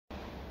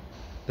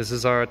This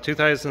is our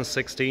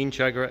 2016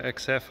 Jaguar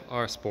Xf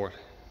R Sport.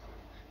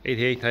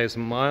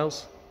 88,000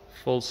 miles,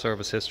 full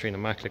service history and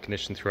immaculate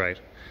condition throughout.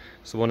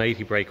 It's the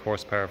 180 brake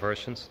horsepower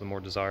version, so the more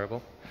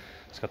desirable.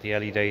 It's got the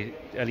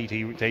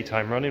LED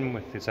daytime running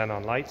with the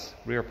xenon lights,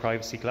 rear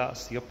privacy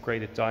glass, the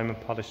upgraded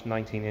diamond polished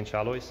 19-inch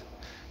alloys.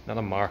 Not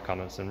a mark on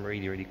it, it's in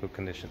really good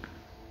condition.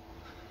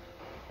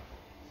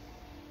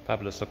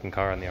 Fabulous looking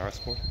car in the R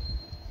Sport.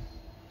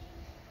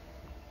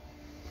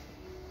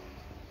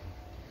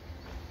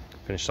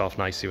 Finished off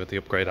nicely with the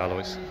upgrade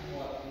alloys.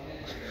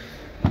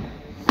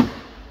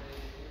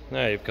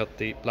 Now you've got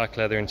the black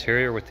leather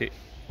interior with the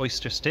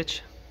oyster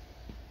stitch.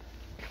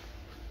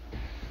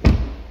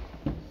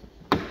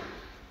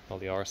 All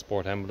the R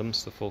Sport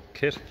emblems, the full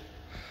kit.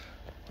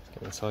 Let's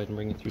get inside and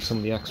bring you through some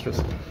of the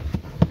extras.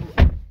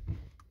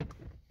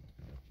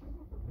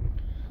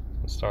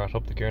 Start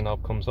up, the gear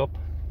knob comes up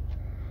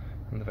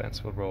and the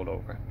vents will roll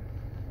over.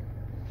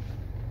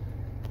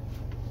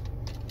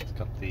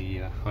 Got the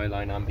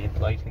Highline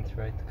ambient lighting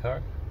throughout the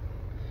car.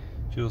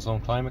 Dual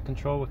zone climate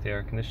control with the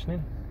air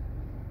conditioning.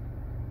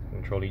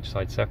 Control each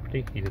side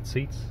separately, heated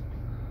seats.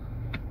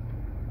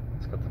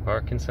 It's got the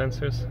parking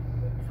sensors,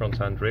 front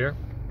and rear.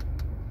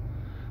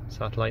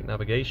 Satellite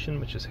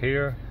navigation, which is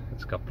here.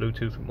 It's got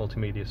Bluetooth with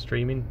multimedia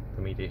streaming.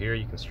 The media here,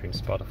 you can stream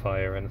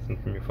Spotify or anything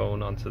from your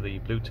phone onto the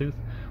Bluetooth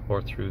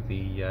or through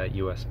the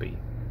USB.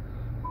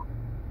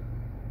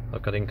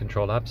 I've got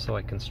in-control apps, so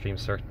I can stream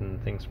certain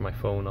things from my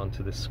phone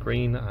onto the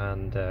screen,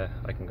 and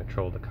I can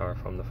control the car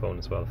from the phone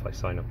as well if I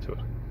sign up to it.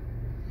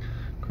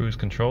 Cruise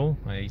control,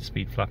 my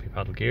 8-speed flappy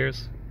paddle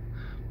gears,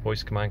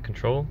 voice command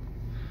control,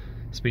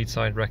 speed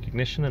side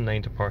recognition and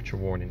lane departure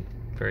warning.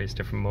 Various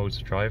different modes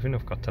of driving.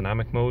 I've got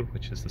dynamic mode,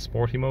 which is the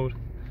sporty mode,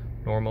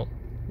 normal,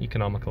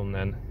 economical, and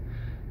then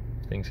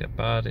if things get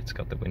bad, it's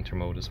got the winter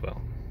mode as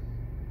well.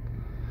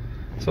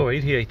 So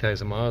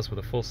 88,000 miles with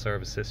a full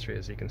service history.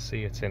 As you can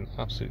see, it's in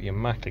absolutely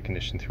immaculate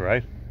condition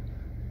throughout.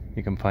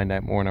 You can find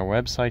out more on our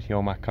website,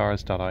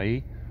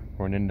 yomacars.ie,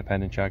 or an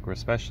independent Jaguar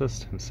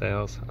specialist in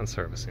sales and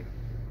servicing.